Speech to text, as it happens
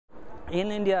In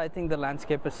India, I think the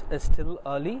landscape is still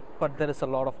early, but there is a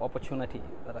lot of opportunity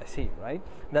that I see, right?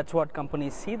 That's what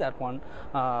companies see that one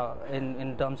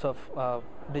in terms of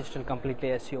digital completely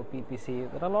SEO,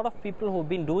 PPC. There are a lot of people who've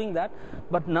been doing that,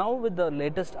 but now with the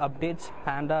latest updates,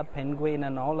 Panda, Penguin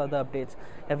and all other updates,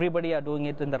 everybody are doing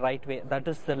it in the right way. That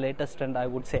is the latest trend, I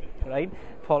would say, right?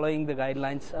 Following the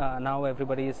guidelines, now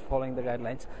everybody is following the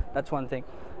guidelines. That's one thing.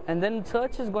 And then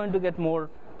search is going to get more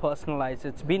personalized.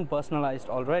 It's been personalized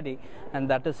already, and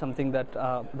that is something that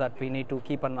that we need to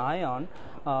keep an eye on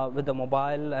with the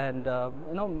mobile, and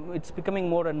it's becoming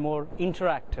more and more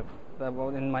interactive.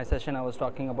 In my session I was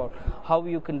talking about how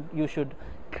you should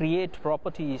create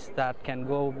properties that can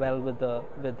go well with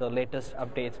the latest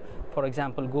updates. For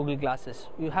example, Google Glasses,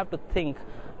 you have to think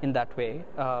in that way.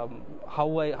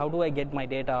 How do I get my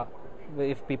data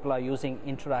if people are using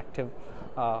interactive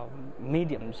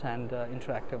mediums and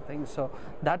interactive things? So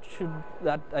that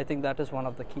I think that is one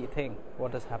of the key thing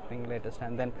what is happening latest,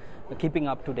 and then keeping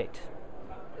up to date.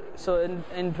 So in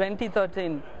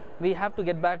 2013 we have to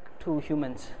get back to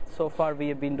humans. So far we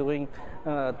have been doing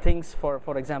things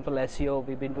for example SEO.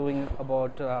 We've been doing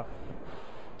about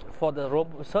for the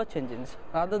search engines,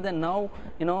 rather than now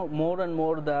more and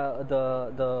more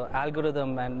the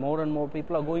algorithm and more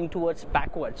people are going towards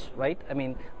backwards, right? I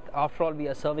mean, after all, we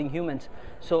are serving humans,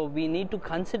 so we need to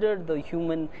consider the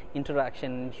human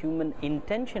interaction, human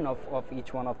intention of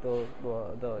each one of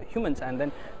the humans, and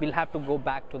then we'll have to go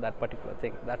back to that particular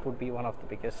thing. That would be one of the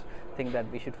biggest thing that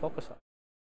we should focus on.